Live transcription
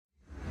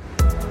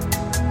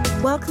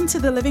Welcome to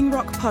the Living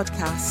Rock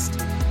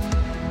podcast.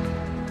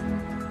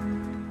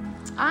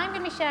 I'm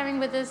going to be sharing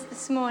with us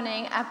this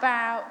morning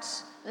about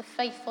the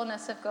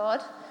faithfulness of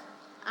God.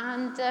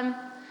 And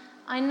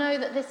I know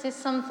that this is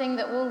something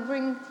that will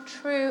ring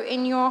true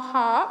in your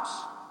heart.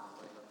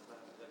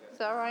 Is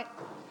that all right?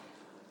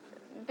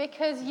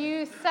 Because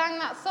you sang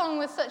that song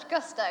with such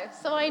gusto.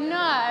 So I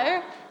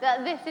know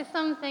that this is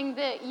something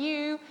that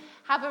you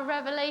have a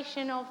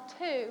revelation of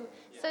too.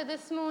 So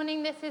this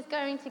morning, this is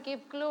going to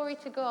give glory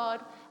to God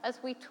as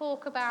we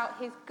talk about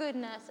his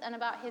goodness and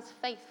about his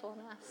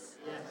faithfulness.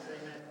 Yes,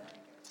 amen.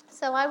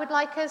 So I would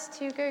like us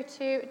to go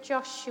to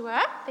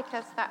Joshua,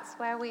 because that's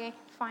where we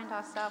find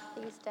ourselves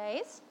these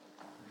days.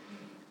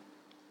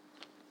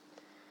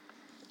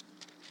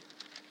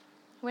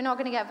 We're not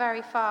going to get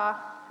very far,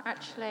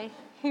 actually.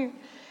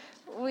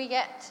 We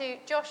get to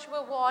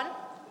Joshua 1,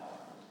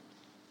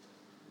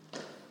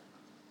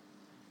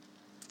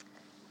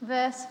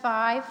 verse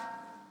 5.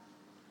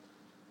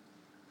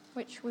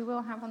 Which we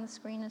will have on the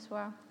screen as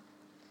well.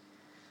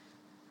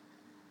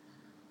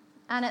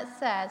 And it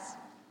says,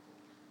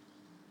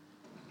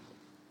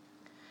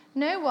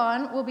 "No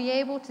one will be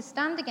able to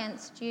stand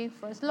against you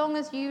for as long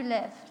as you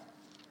live.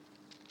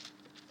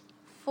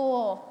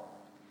 For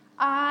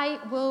I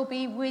will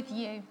be with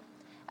you,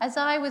 as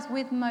I was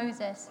with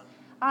Moses.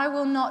 I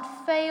will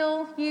not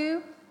fail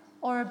you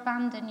or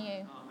abandon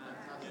you."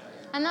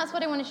 And that's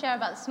what I want to share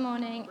about this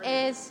morning,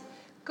 is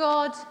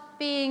God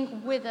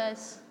being with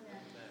us.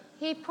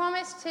 He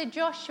promised to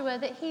Joshua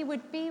that he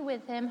would be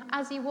with him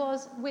as he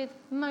was with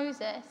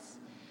Moses.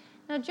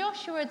 Now,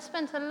 Joshua had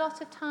spent a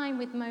lot of time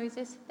with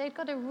Moses. They'd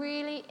got a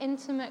really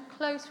intimate,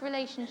 close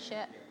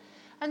relationship.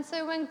 And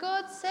so when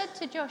God said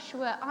to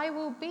Joshua, "I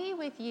will be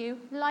with you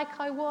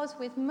like I was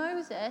with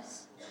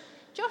Moses,"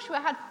 Joshua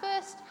had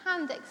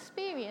first-hand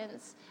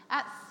experience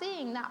at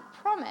seeing that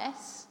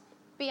promise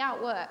be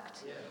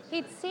outworked.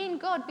 He'd seen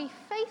God be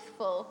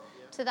faithful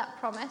to that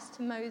promise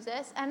to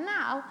Moses, and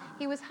now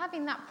he was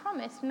having that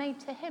promise made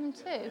to him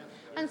too.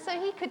 And so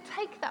he could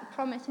take that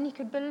promise and he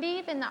could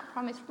believe in that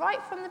promise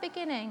right from the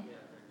beginning.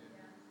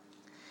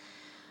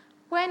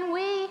 When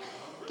we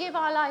give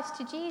our lives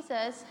to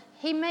Jesus,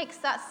 he makes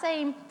that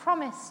same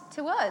promise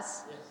to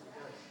us.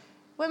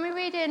 When we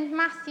read in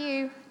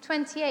Matthew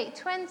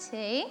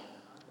 28:20,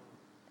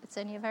 it's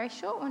only a very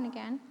short one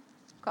again.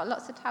 I've got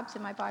lots of tabs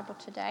in my Bible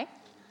today.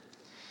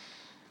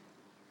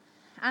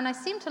 And I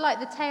seem to like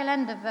the tail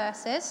end of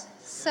verses.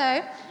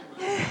 So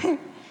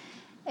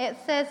it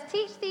says,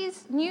 "Teach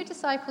these new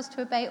disciples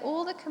to obey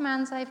all the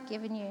commands I've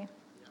given you.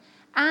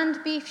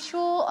 And be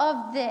sure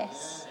of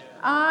this,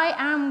 I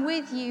am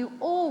with you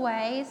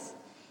always,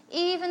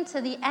 even to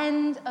the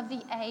end of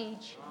the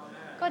age."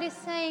 God is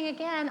saying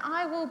again,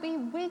 I will be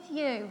with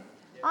you.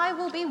 I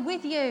will be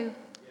with you.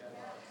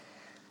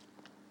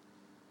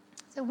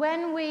 So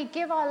when we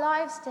give our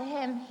lives to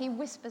him, he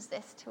whispers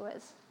this to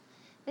us.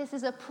 This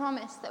is a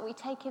promise that we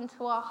take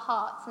into our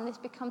hearts, and this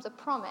becomes a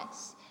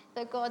promise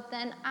that God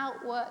then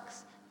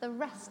outworks the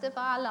rest of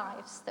our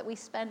lives that we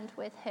spend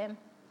with him.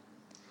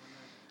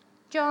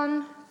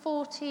 John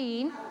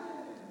 14,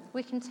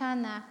 we can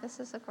turn there. This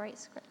is a great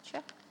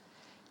scripture.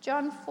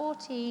 John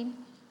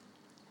 14,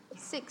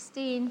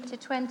 16 to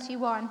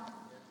 21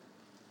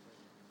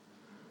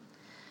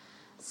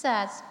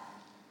 says,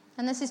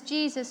 and this is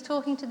Jesus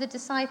talking to the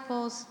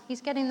disciples.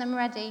 He's getting them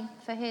ready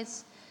for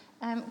his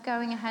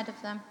going ahead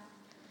of them.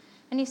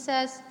 And he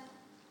says,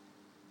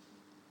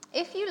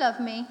 "If you love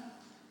me,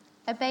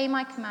 obey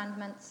my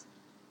commandments.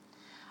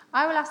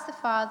 I will ask the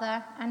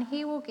Father, and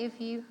he will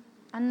give you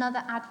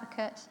another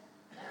advocate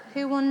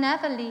who will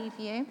never leave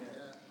you.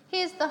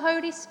 He is the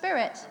Holy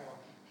Spirit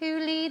who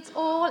leads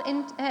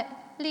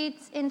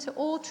into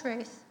all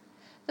truth.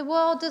 The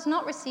world does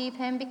not receive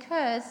him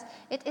because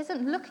it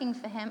isn't looking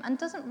for him and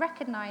doesn't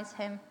recognize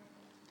him.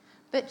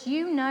 But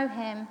you know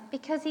him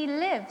because he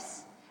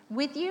lives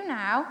with you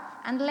now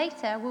and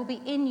later will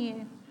be in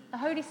you." The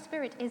Holy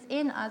Spirit is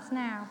in us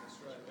now.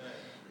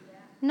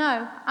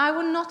 "No, I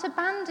will not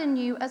abandon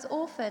you as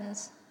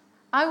orphans.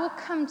 I will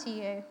come to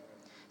you.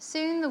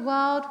 Soon the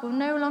world will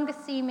no longer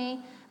see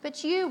me,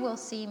 but you will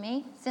see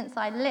me, since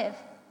I live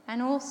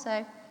and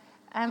also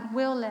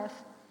will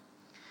live.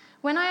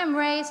 When I am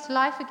raised to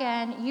life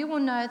again, you will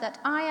know that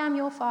I am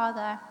your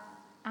Father,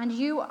 and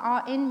you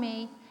are in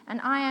me,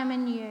 and I am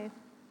in you.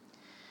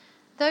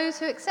 Those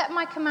who accept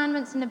my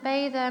commandments and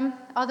obey them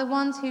are the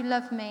ones who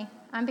love me.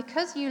 And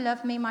because you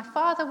love me, my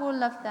Father will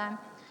love them,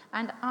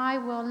 and I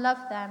will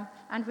love them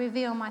and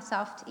reveal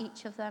myself to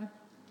each of them."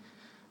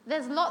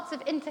 There's lots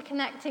of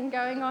interconnecting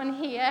going on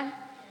here.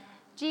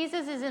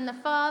 Jesus is in the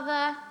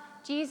Father.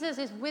 Jesus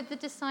is with the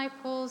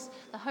disciples.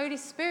 The Holy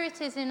Spirit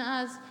is in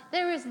us.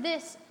 There is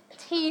this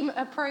team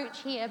approach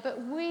here,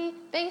 but we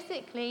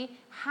basically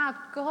have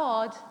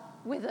God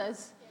with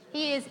us.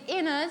 He is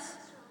in us,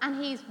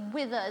 and he's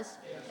with us.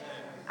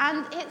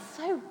 And it's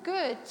so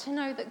good to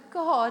know that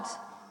God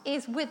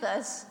is with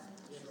us.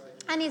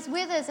 And he's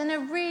with us in a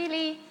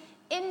really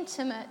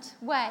intimate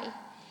way.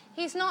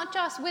 He's not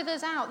just with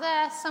us out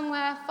there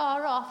somewhere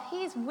far off.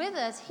 He's with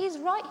us. He's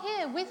right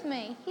here with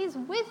me. He's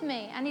with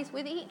me, and he's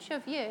with each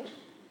of you.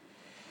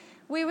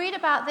 We read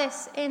about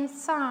this in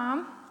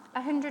Psalm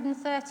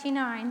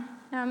 139.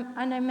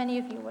 I know many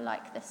of you will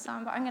like this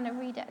psalm, but I'm going to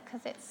read it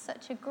because it's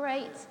such a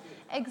great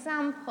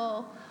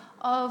example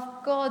of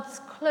God's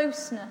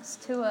closeness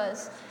to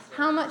us,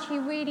 how much he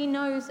really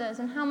knows us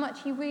and how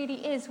much he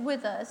really is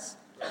with us.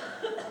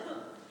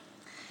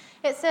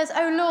 It says,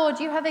 "O Lord,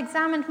 you have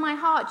examined my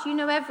heart. You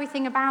know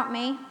everything about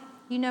me.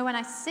 You know when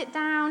I sit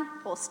down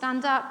or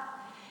stand up.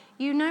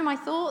 You know my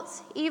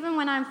thoughts, even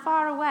when I'm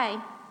far away.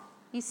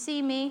 You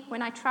see me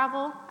when I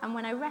travel and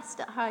when I rest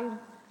at home.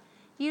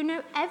 You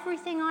know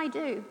everything I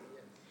do.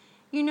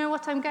 You know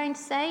what I'm going to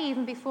say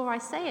even before I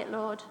say it,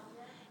 Lord.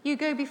 You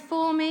go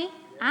before me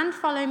and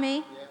follow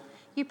me.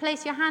 You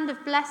place your hand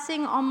of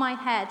blessing on my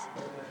head.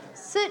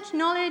 Such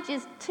knowledge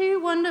is too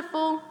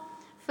wonderful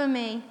for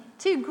me,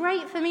 too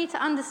great for me to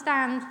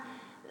understand."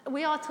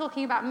 We are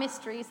talking about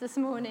mysteries this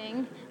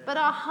morning, but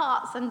our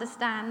hearts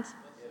understand.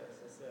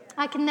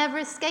 "I can never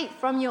escape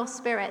from your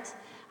spirit.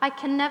 I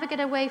can never get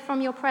away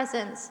from your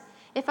presence.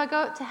 If I go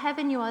up to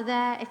heaven, you are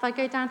there. If I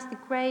go down to the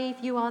grave,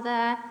 you are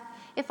there.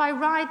 If I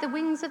ride the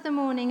wings of the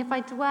morning, if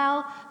I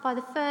dwell by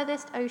the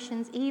furthest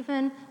oceans,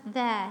 even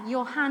there,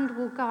 your hand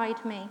will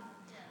guide me,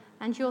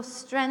 and your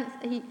strength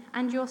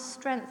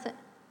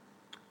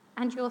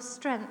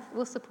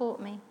will support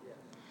me.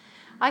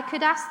 I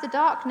could ask the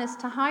darkness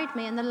to hide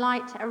me and the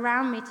light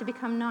around me to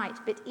become night,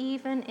 but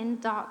even in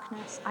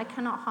darkness, I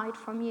cannot hide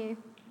from you.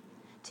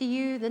 To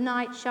you, the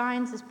night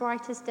shines as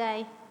bright as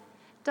day.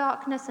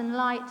 Darkness and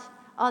light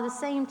are the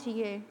same to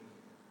you.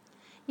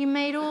 You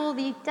made all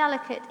the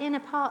delicate inner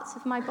parts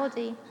of my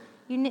body.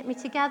 You knit me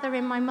together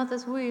in my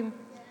mother's womb.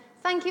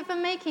 Thank you for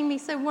making me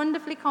so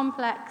wonderfully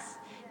complex.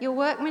 Your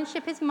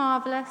workmanship is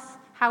marvelous.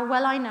 How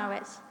well I know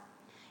it.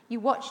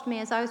 You watched me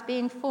as I was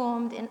being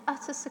formed in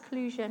utter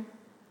seclusion.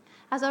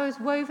 As I was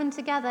woven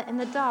together in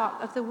the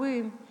dark of the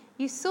womb,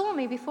 you saw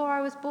me before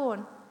I was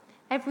born.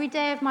 Every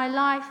day of my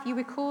life you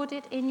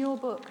recorded in your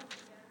book.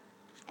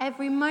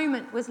 Every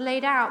moment was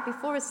laid out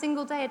before a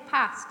single day had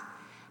passed.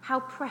 How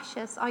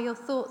precious are your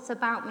thoughts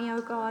about me,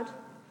 O God.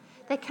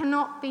 They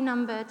cannot be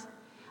numbered.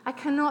 I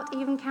cannot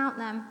even count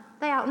them.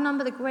 They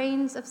outnumber the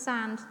grains of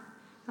sand.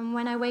 And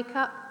when I wake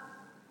up,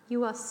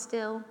 you are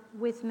still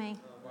with me."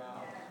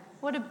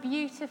 What a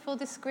beautiful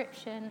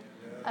description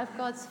of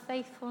God's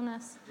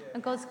faithfulness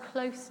and God's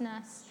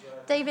closeness.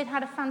 David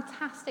had a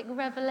fantastic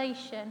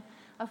revelation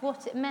of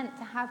what it meant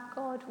to have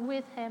God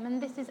with him,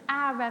 and this is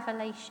our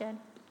revelation.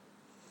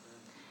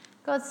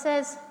 God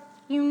says,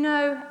 you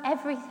know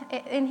everything.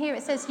 In here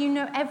it says, you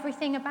know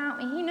everything about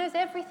me. He knows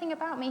everything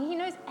about me. He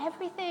knows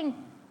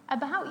everything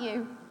about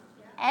you.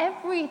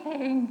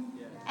 Everything.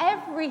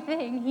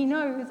 Everything he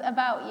knows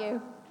about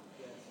you.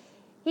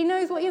 He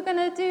knows what you're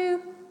going to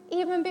do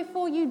even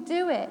before you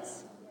do it.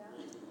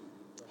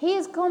 He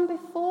has gone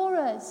before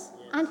us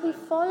and he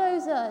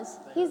follows us.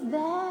 He's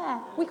there.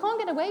 We can't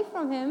get away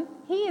from him.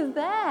 He is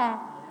there.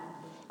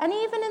 And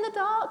even in the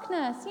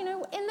darkness,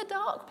 in the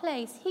dark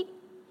place,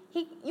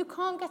 you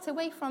can't get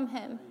away from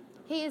him.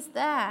 He is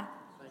there.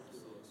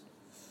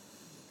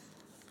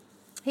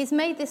 He's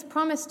made this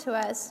promise to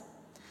us.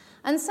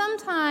 And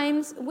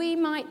sometimes we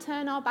might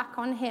turn our back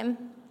on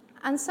him.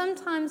 And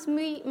sometimes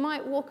we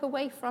might walk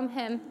away from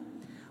him.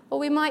 Or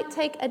we might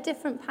take a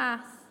different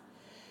path.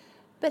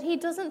 But he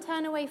doesn't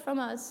turn away from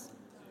us.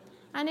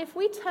 And if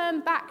we turn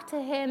back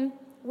to him,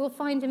 we'll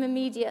find him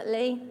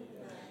immediately.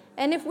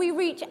 And if we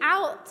reach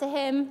out to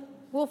him,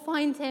 we'll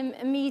find him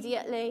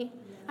immediately.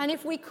 And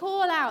if we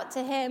call out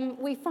to him,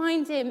 we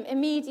find him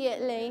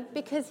immediately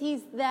because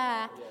he's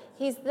there.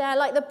 He's there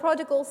like the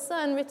prodigal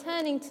son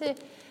returning to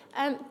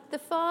the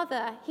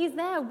father. He's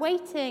there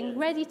waiting,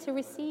 ready to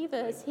receive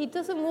us. He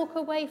doesn't walk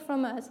away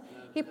from us.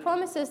 He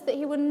promises that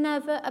he will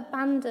never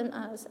abandon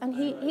us. And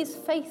he's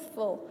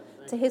faithful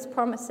to his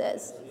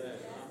promises.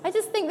 I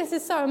just think this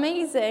is so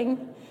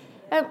amazing.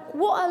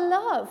 What a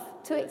love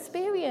to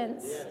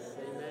experience.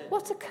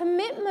 What a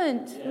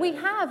commitment we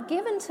have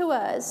given to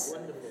us.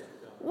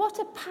 What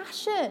a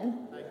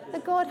passion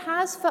that God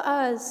has for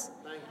us.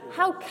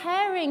 How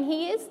caring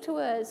he is to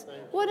us.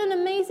 What an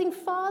amazing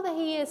father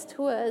he is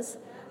to us.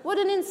 What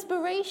an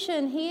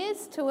inspiration he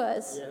is to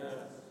us.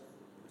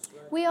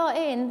 We are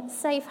in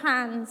safe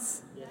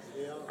hands.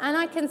 And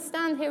I can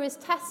stand here as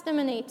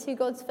testimony to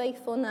God's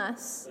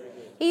faithfulness.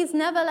 He's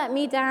never let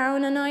me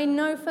down, and I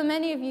know for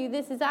many of you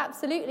this is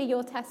absolutely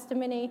your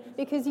testimony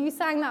because you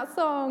sang that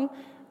song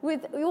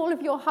with all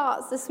of your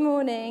hearts this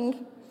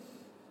morning.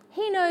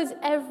 He knows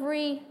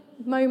every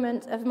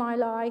moment of my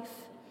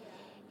life.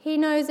 He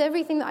knows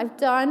everything that I've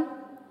done.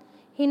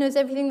 He knows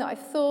everything that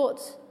I've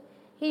thought.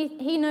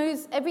 He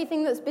knows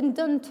everything that's been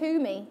done to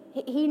me.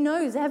 He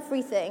knows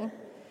everything.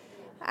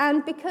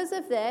 And because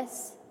of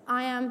this,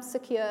 I am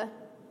secure.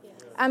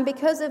 And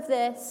because of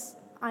this,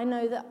 I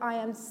know that I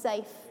am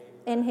safe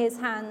in his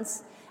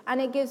hands.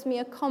 And it gives me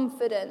a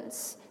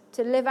confidence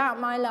to live out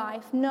my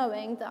life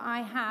knowing that I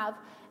have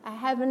a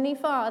heavenly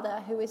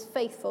Father who is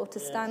faithful to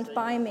stand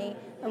by me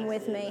and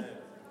with me.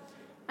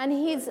 And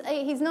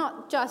he's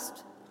not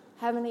just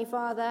Heavenly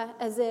Father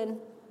as in,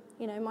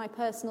 my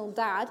personal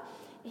dad.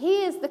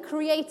 He is the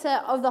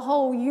creator of the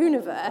whole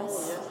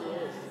universe.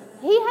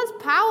 He has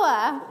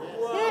power.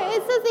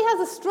 It says he has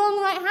a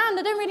strong right hand.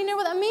 I don't really know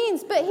what that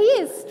means, but he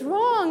is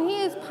strong.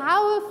 He is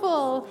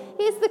powerful.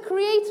 He is the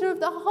creator of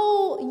the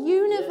whole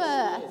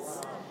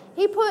universe.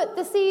 He put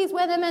the seas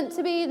where they're meant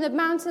to be, the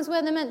mountains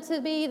where they're meant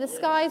to be, the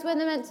skies where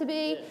they're meant to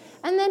be,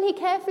 and then he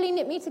carefully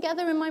knit me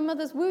together in my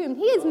mother's womb.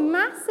 He is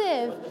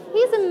massive.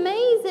 He's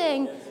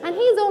amazing, and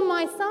he's on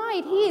my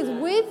side. He is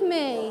with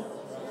me.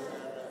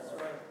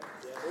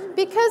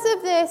 Because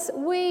of this,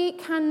 we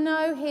can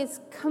know his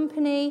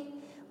company.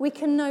 We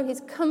can know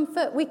his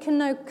comfort. We can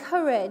know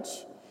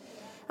courage.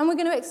 And we're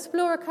going to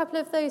explore a couple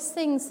of those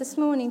things this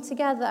morning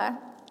together.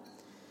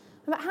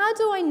 But how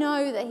do I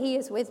know that he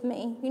is with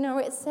me?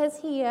 It says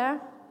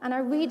here, and I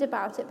read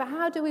about it, but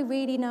how do we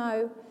really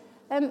know?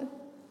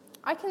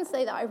 I can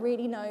say that I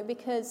really know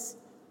because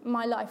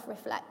my life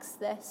reflects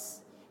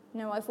this.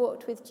 I've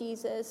walked with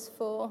Jesus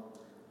for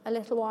a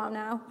little while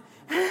now.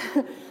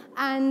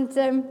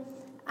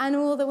 And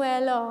all the way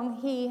along,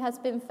 he has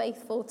been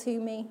faithful to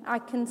me. I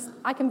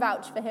can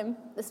vouch for him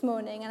this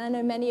morning, and I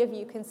know many of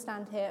you can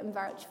stand here and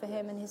vouch for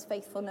him and his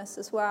faithfulness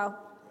as well.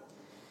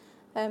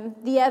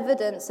 The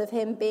evidence of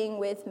him being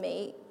with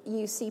me,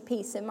 you see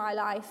peace in my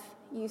life.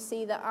 You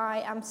see that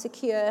I am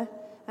secure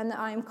and that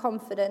I am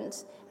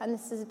confident. And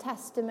this is a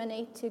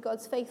testimony to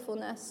God's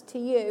faithfulness to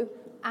you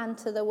and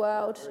to the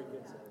world.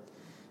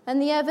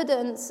 And the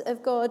evidence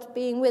of God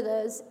being with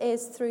us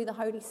is through the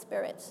Holy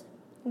Spirit.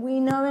 We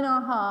know in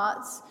our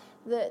hearts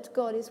that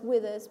God is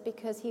with us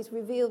because he's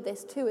revealed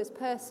this to us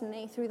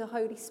personally through the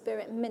Holy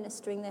Spirit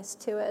ministering this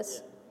to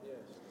us.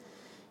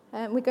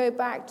 We go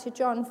back to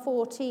John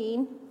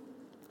 14.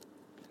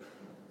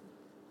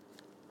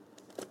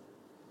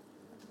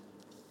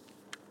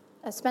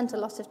 I spent a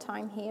lot of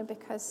time here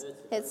because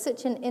it's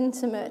such an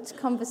intimate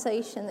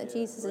conversation that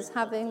Jesus is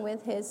having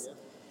with his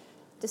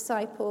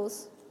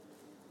disciples.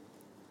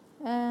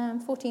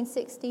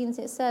 14:16,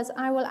 it says,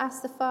 I will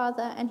ask the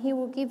Father, and he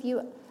will give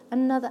you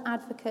another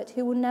advocate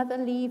who will never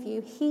leave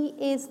you. He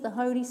is the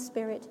Holy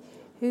Spirit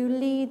who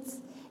leads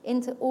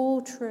into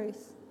all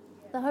truth.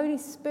 The Holy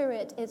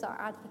Spirit is our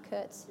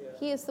advocate.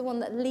 He is the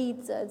one that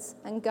leads us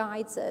and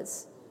guides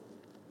us.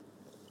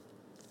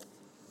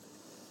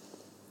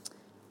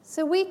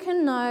 So we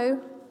can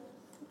know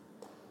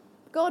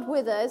God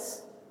with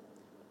us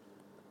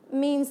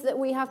means that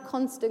we have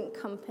constant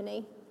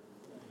company,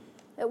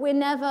 that we're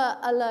never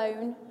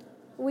alone.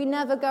 We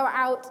never go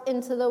out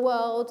into the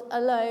world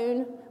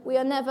alone. We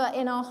are never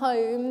in our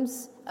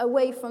homes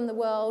away from the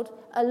world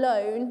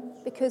alone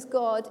because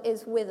God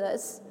is with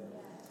us.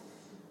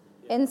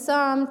 In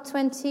Psalm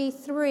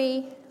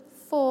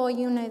 23:4,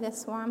 you know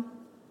this one.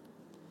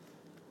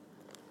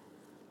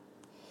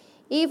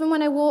 Even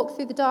when I walk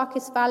through the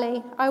darkest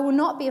valley, I will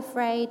not be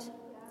afraid,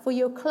 for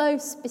you're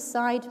close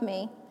beside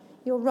me.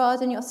 Your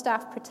rod and your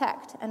staff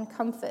protect and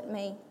comfort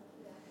me.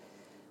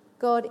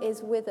 God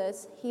is with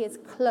us. He is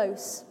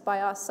close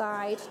by our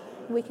side.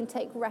 We can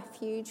take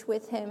refuge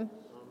with him.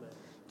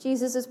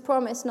 Jesus has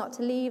promised not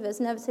to leave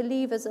us, never to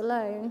leave us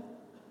alone.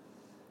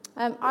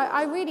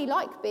 I really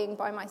like being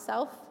by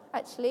myself,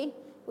 actually.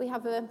 We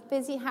have a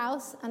busy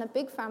house and a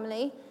big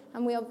family,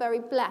 and we are very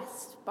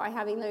blessed by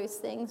having those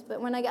things. But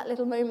when I get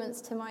little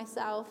moments to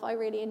myself, I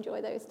really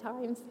enjoy those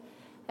times.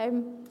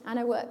 And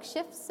I work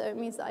shifts, so it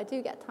means that I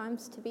do get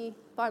times to be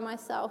by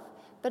myself.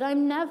 But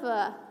I'm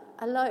never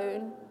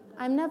alone.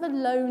 I'm never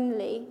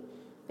lonely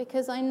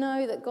because I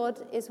know that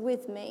God is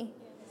with me.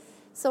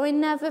 So I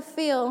never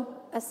feel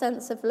a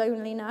sense of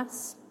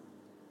loneliness.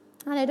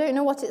 And I don't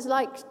know what it's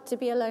like to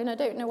be alone. I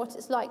don't know what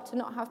it's like to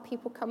not have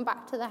people come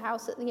back to the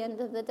house at the end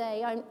of the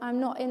day. I'm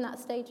not in that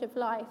stage of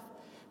life.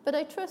 But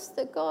I trust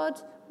that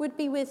God would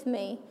be with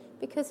me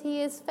because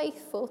he is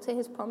faithful to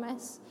his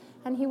promise,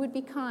 and he would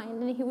be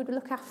kind and he would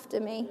look after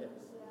me.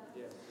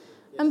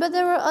 But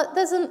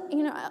there's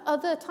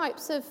other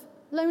types of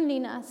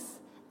loneliness.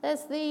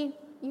 There's the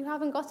you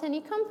haven't got any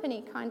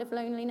company kind of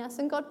loneliness,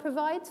 and God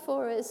provides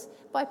for us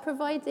by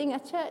providing a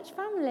church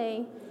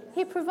family.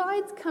 He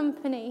provides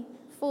company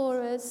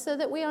for us so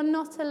that we are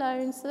not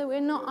alone, so that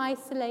we're not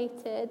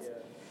isolated.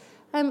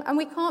 And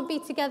we can't be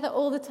together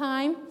all the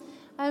time,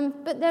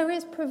 but there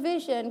is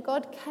provision.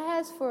 God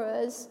cares for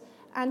us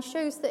and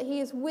shows that he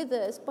is with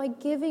us by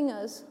giving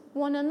us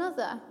one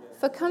another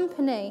for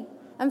company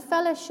and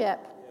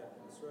fellowship.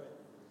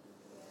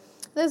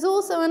 There's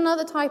also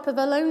another type of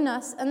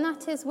aloneness, and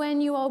that is when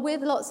you are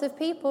with lots of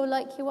people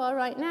like you are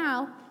right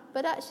now,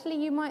 but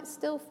actually you might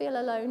still feel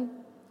alone.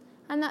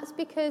 And that's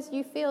because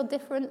you feel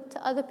different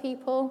to other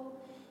people.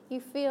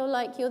 You feel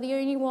like you're the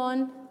only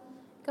one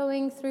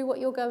going through what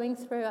you're going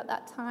through at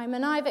that time.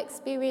 And I've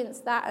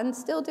experienced that and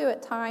still do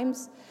at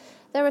times.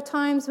 There are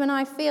times when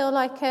I feel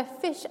like a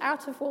fish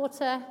out of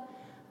water.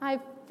 I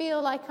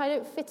feel like I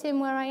don't fit in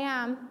where I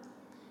am.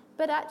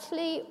 But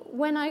actually,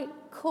 when I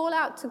call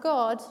out to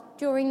God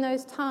during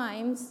those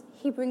times,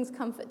 he brings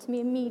comfort to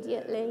me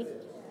immediately.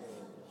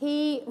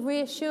 He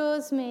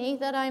reassures me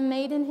that I'm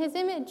made in his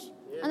image.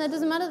 And it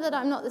doesn't matter that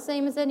I'm not the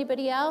same as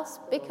anybody else,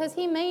 because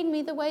he made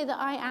me the way that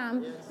I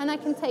am. And I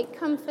can take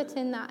comfort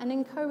in that and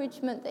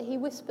encouragement that he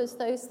whispers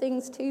those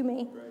things to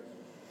me.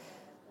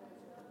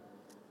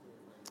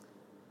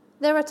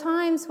 There are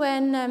times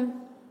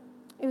when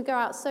we go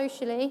out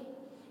socially,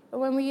 or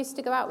when we used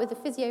to go out with the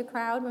physio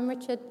crowd, when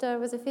Richard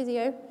was a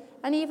physio,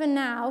 and even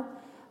now,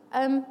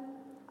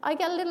 I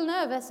get a little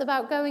nervous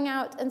about going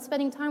out and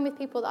spending time with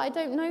people that I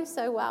don't know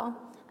so well.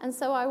 And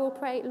so I will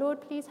pray,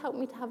 Lord, please help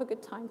me to have a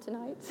good time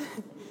tonight.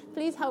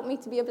 Please help me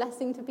to be a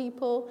blessing to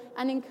people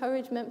and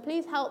encouragement.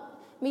 Please help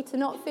me to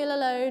not feel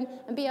alone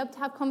and be able to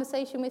have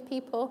conversation with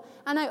people.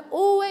 And I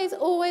always,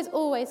 always,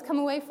 always come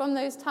away from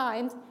those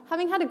times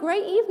having had a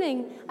great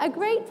evening, a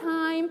great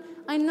time.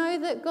 I know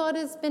that God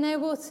has been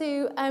able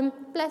to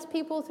bless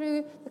people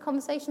through the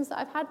conversations that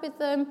I've had with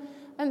them.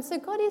 So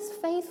God is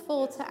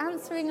faithful to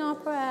answering our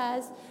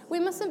prayers. We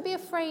mustn't be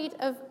afraid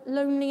of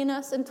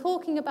loneliness and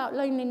talking about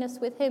loneliness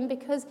with him,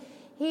 because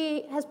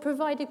he has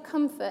provided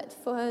comfort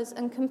for us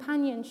and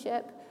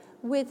companionship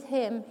with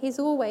him. He's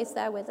always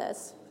there with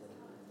us.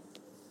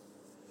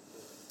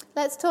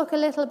 Let's talk a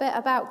little bit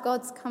about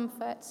God's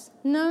comfort.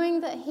 Knowing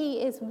that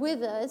he is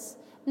with us,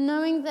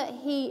 knowing that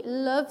he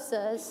loves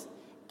us,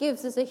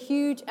 gives us a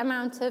huge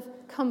amount of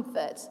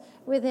comfort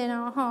within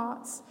our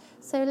hearts.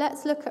 So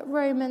let's look at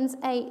Romans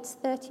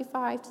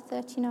 8:35 to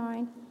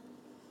 39.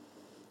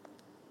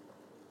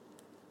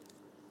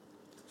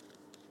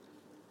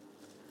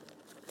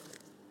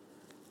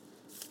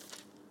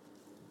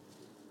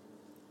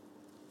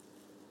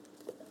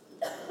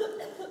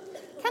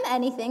 Can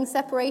anything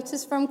separate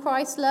us from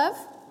Christ's love?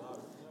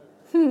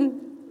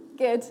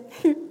 Good.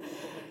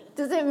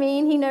 Does it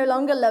mean he no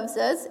longer loves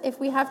us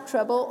if we have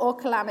trouble or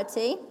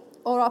calamity,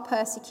 or are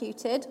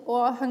persecuted,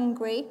 or are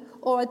hungry,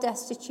 or are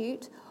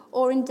destitute,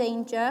 or in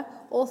danger,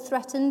 or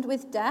threatened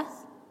with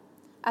death?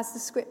 As the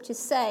scriptures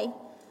say,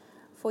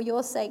 for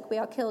your sake we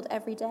are killed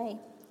every day.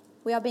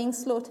 We are being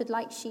slaughtered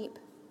like sheep.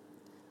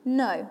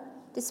 No,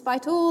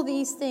 despite all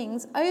these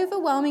things,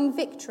 overwhelming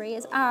victory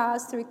is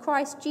ours through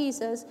Christ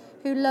Jesus,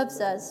 who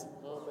loves us.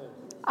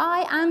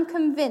 I am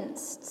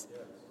convinced,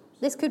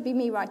 this could be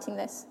me writing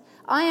this,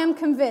 I am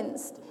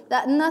convinced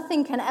that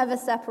nothing can ever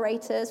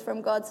separate us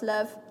from God's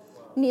love.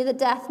 Neither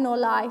death nor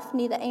life,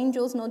 neither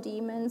angels nor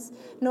demons,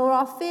 nor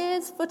our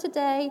fears for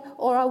today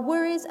or our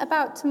worries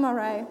about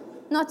tomorrow.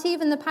 Not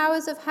even the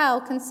powers of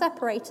hell can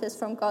separate us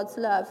from God's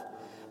love.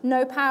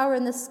 No power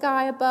in the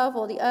sky above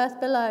or the earth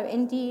below.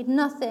 Indeed,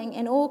 nothing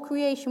in all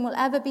creation will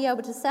ever be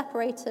able to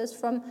separate us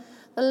from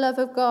the love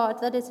of God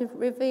that is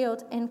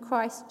revealed in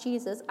Christ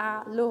Jesus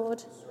our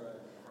Lord.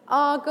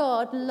 Our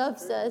God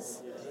loves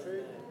us.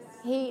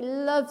 He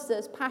loves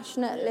us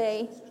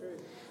passionately.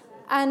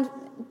 And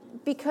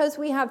because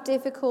we have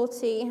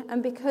difficulty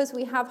and because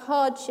we have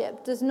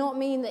hardship does not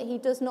mean that he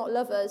does not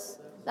love us.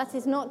 That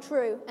is not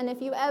true. And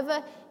if you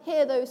ever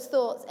hear those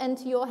thoughts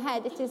enter your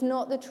head, it is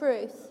not the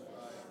truth.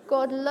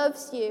 God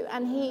loves you,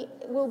 and he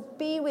will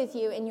be with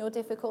you in your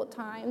difficult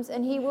times,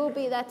 and he will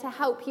be there to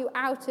help you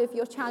out of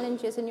your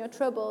challenges and your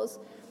troubles.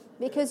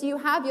 Because you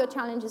have your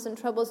challenges and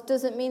troubles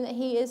doesn't mean that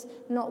he is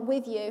not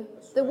with you.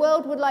 The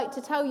world would like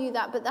to tell you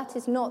that, but that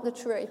is not the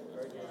truth.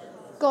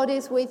 God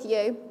is with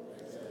you.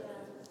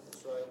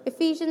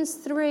 Ephesians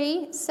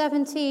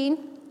 3:17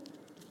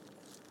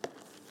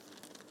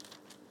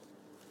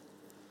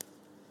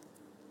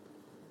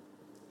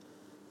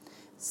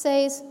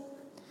 says,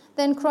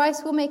 then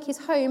Christ will make his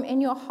home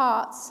in your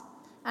hearts,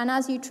 and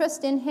as you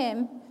trust in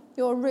him,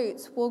 your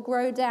roots will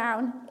grow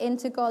down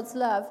into God's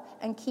love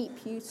and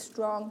keep you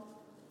strong.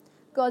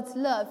 God's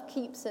love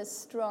keeps us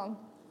strong.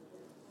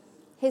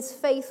 His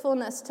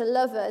faithfulness to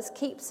love us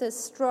keeps us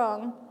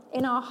strong.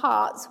 In our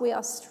hearts, we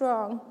are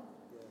strong.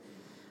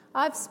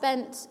 I've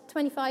spent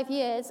 25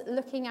 years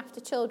looking after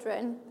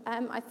children.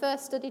 I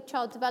first studied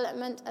child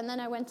development, and then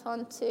I went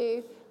on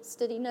to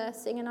study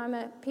nursing, and I'm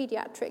a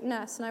paediatric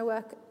nurse, and I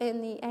work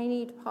in the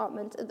A&E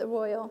department at the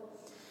Royal.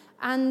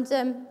 And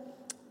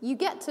you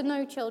get to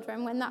know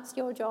children when that's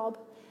your job.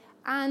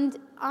 And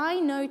I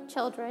know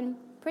children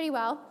pretty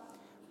well,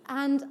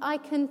 and I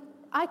can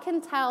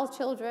tell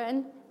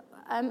children,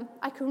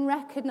 I can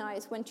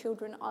recognize when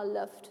children are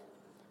loved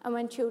and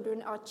when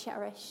children are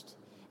cherished.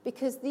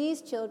 Because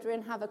these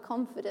children have a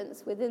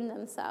confidence within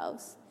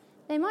themselves.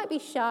 They might be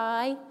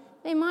shy.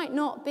 They might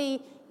not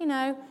be,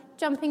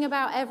 jumping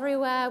about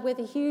everywhere with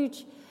a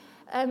huge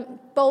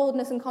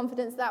boldness and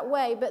confidence that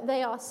way, but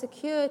they are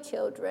secure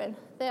children.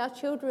 They are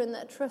children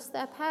that trust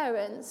their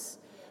parents.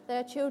 They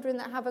are children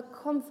that have a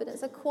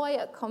confidence, a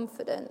quiet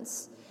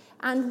confidence.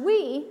 And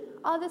we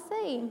are the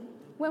same.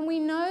 When we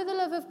know the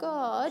love of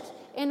God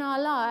in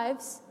our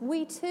lives,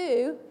 we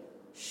too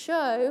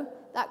show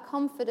that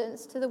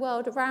confidence to the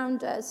world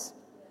around us.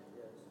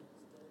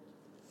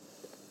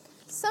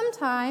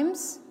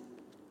 Sometimes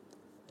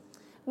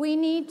we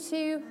need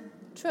to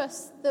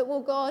trust that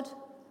God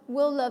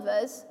will love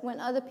us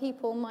when other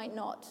people might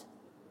not.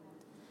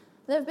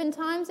 There have been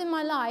times in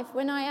my life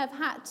when I have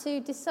had to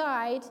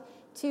decide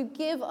to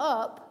give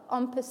up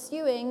on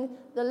pursuing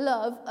the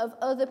love of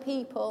other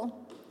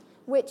people,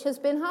 which has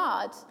been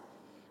hard.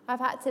 I've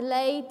had to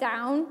lay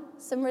down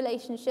some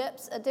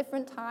relationships at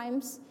different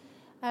times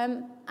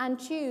and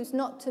choose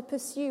not to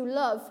pursue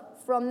love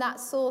from that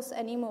source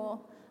anymore.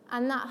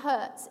 And that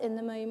hurts in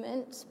the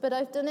moment, but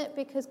I've done it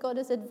because God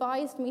has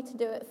advised me to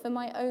do it for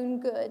my own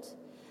good.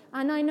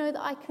 And I know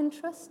that I can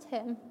trust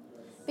him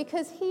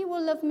because he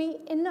will love me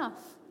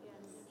enough.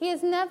 He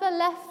has never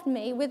left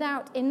me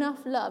without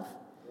enough love.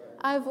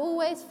 I've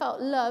always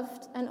felt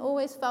loved and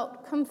always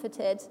felt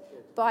comforted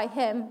by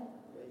him.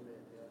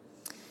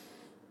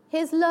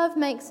 His love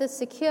makes us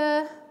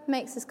secure,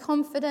 makes us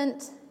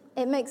confident,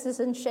 it makes us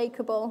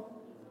unshakable.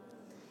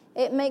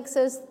 It makes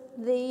us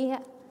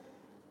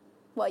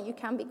you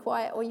can be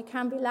quiet or you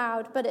can be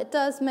loud, but it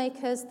does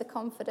make us the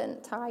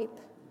confident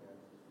type.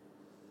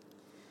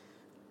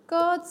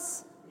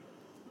 God's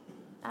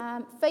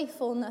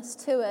faithfulness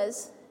to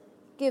us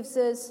gives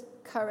us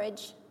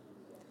courage.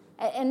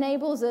 It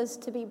enables us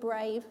to be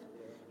brave,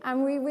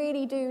 and we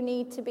really do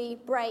need to be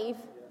brave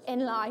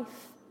in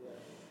life.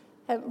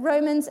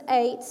 Romans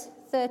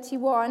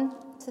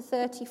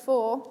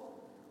 8:31-34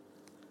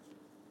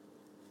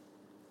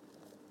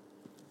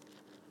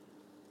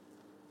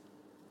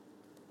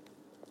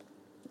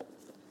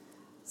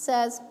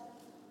 says,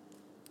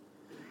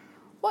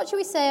 "What shall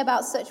we say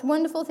about such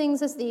wonderful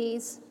things as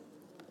these?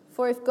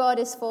 For if God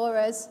is for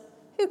us,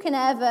 who can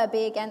ever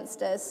be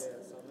against us?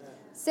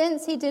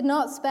 Since he did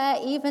not spare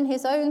even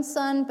his own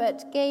son,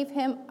 but gave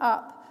him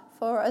up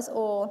for us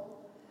all,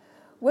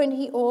 won't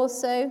he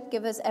also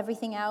give us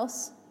everything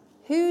else?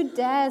 Who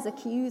dares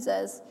accuse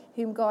us,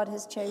 whom God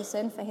has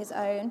chosen for his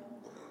own?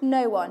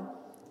 No one,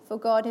 for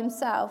God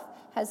himself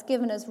has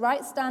given us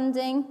right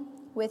standing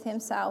with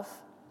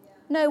himself.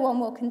 No one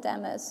will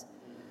condemn us.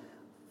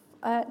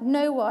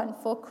 No one,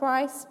 for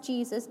Christ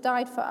Jesus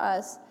died for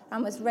us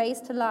and was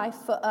raised to life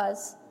for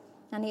us.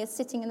 And he is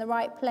sitting in the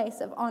right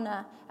place of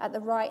honor at the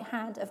right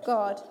hand of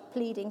God,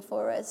 pleading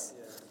for us."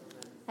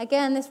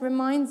 Again, this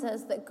reminds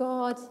us that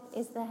God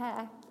is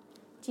there.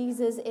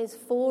 Jesus is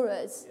for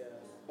us.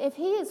 If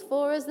he is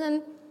for us,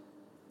 then,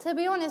 to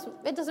be honest,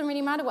 it doesn't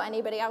really matter what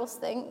anybody else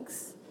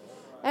thinks.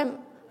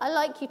 I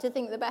like you to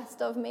think the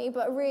best of me,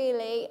 but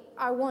really,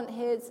 I want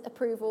his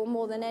approval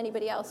more than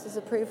anybody else's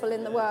approval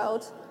in the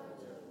world.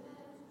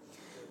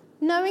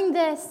 Knowing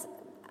this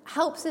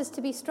helps us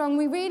to be strong.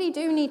 We really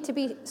do need to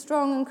be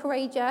strong and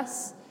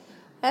courageous.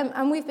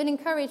 And we've been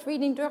encouraged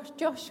reading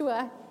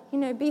Joshua,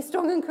 be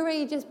strong and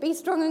courageous, be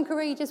strong and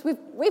courageous.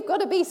 We've got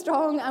to be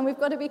strong and we've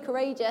got to be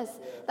courageous.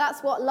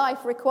 That's what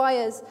life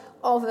requires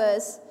of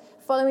us.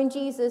 Following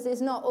Jesus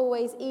is not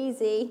always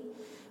easy.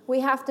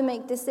 We have to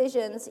make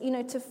decisions.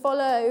 To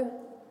follow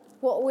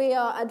what we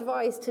are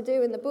advised to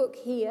do in the book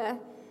here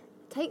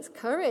takes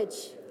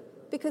courage.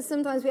 Because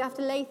sometimes we have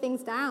to lay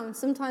things down.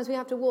 Sometimes we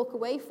have to walk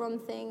away from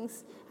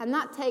things. And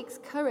that takes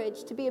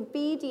courage. To be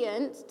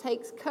obedient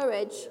takes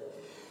courage.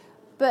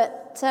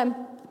 But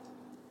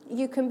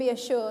you can be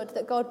assured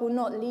that God will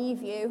not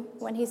leave you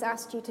when he's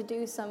asked you to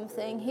do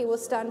something. He will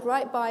stand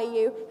right by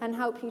you and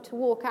help you to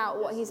walk out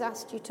what he's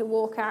asked you to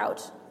walk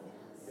out.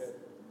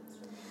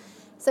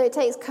 So it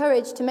takes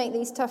courage to make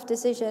these tough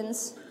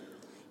decisions.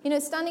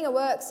 Standing at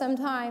work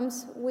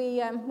sometimes, we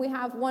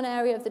have one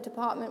area of the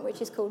department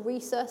which is called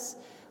resus,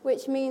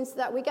 which means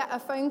that we get a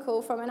phone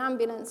call from an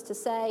ambulance to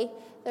say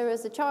there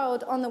is a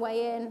child on the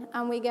way in,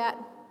 and we don't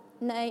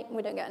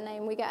get a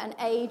name, we get an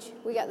age,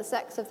 we get the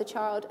sex of the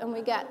child, and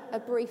we get a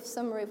brief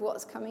summary of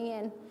what's coming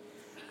in.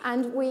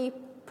 And we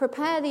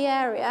prepare the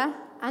area,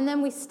 and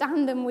then we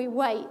stand and we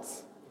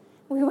wait.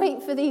 We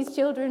wait for these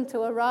children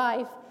to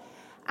arrive.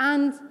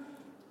 And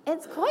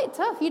it's quite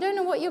tough. You don't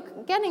know what you're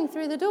getting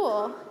through the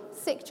door.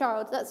 Sick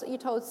child, that's what you're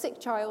told, sick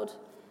child,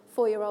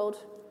 4-year-old.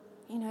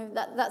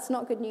 That's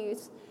not good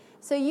news.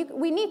 So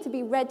we need to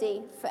be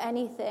ready for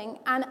anything.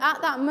 And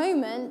at that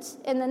moment,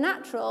 in the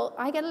natural,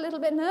 I get a little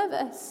bit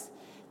nervous.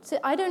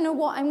 I don't know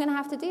what I'm going to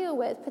have to deal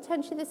with.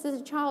 Potentially this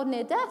is a child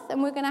near death,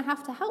 and we're going to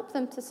have to help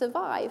them to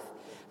survive.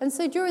 And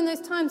so during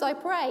those times I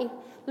pray,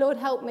 Lord,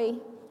 help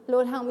me.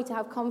 Lord, help me to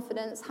have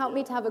confidence. Help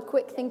me to have a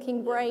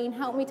quick-thinking brain.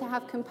 Help me to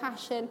have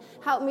compassion.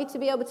 Help me to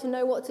be able to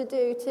know what to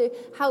do to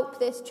help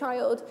this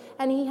child.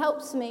 And he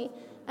helps me.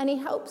 And he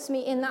helps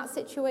me in that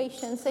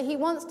situation. So he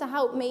wants to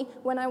help me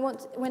when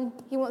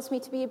he wants me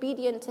to be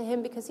obedient to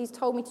him because he's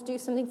told me to do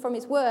something from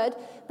his word.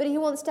 But he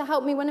wants to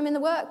help me when I'm in the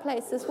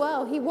workplace as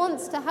well. He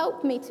wants to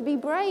help me to be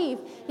brave.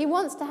 He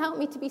wants to help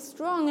me to be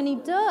strong, and he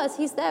does.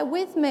 He's there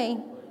with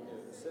me.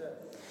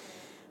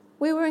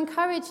 We were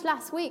encouraged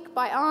last week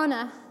by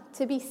Anna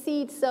to be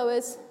seed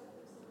sowers.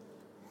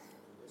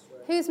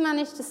 Who's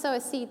managed to sow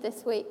a seed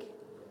this week?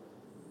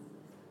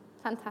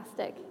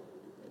 Fantastic.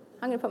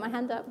 I'm going to put my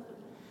hand up.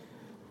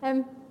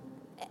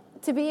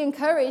 To be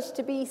encouraged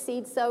to be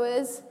seed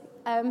sowers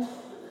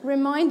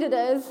reminded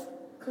us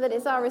that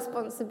it's our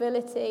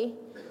responsibility.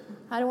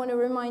 I want to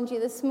remind you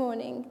this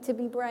morning to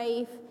be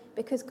brave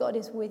because God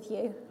is with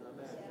you.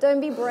 Don't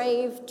be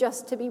brave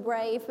just to be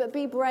brave, but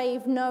be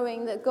brave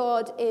knowing that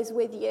God is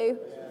with you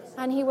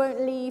and he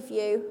won't leave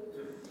you.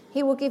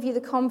 He will give you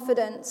the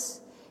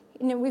confidence.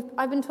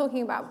 I've been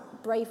talking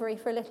about bravery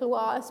for a little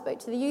while. I spoke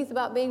to the youth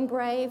about being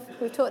brave.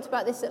 We've talked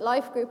about this at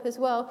Life Group as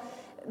well.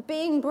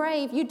 Being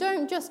brave, you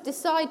don't just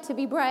decide to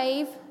be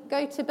brave,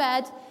 go to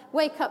bed,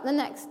 wake up the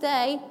next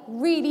day,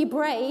 really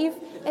brave.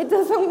 It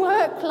doesn't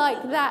work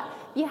like that.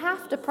 You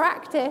have to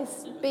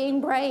practice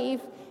being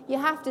brave. You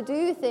have to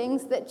do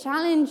things that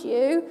challenge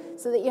you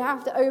so that you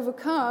have to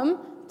overcome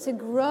to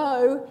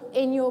grow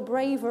in your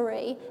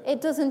bravery.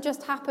 It doesn't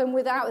just happen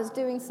without us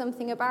doing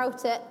something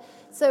about it.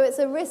 So it's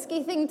a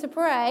risky thing to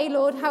pray,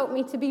 Lord, help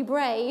me to be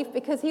brave,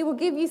 because he will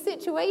give you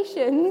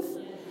situations,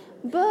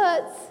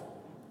 but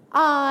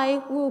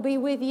I will be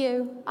with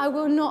you. I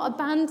will not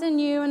abandon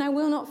you and I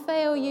will not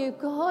fail you.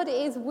 God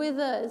is with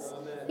us.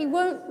 Amen. He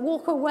won't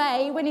walk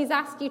away when he's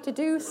asked you to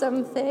do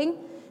something.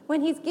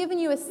 When he's given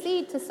you a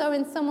seed to sow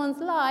in someone's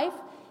life,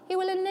 he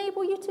will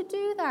enable you to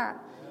do that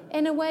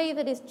in a way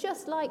that is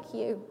just like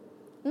you.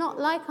 Not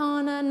like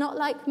Anna, not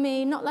like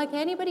me, not like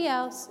anybody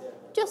else,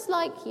 just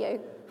like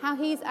you. How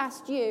he's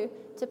asked you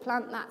to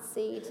plant that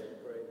seed.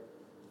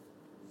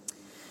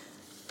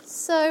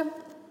 So,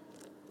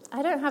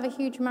 I don't have a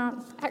huge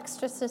amount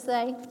extra to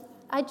say.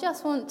 I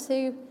just want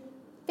to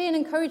be an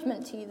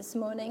encouragement to you this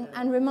morning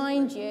and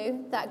remind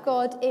you that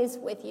God is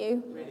with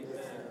you.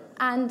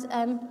 And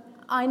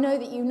I know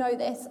that you know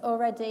this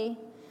already,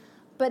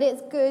 but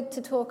it's good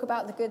to talk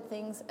about the good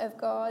things of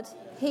God.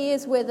 He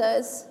is with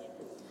us.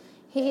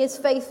 He is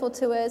faithful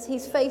to us.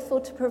 He's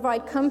faithful to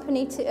provide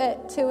company to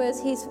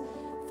us. He's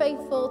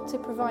faithful to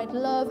provide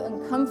love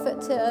and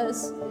comfort to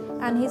us.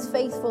 And he's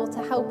faithful to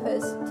help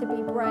us to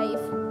be brave.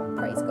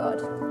 Praise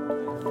God.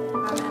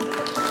 Amen.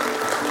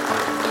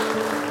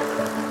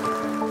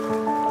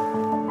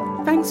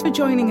 Thanks for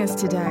joining us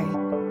today.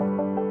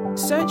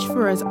 Search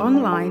for us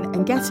online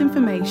and get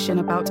information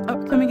about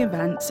upcoming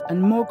events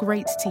and more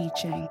great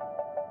teaching.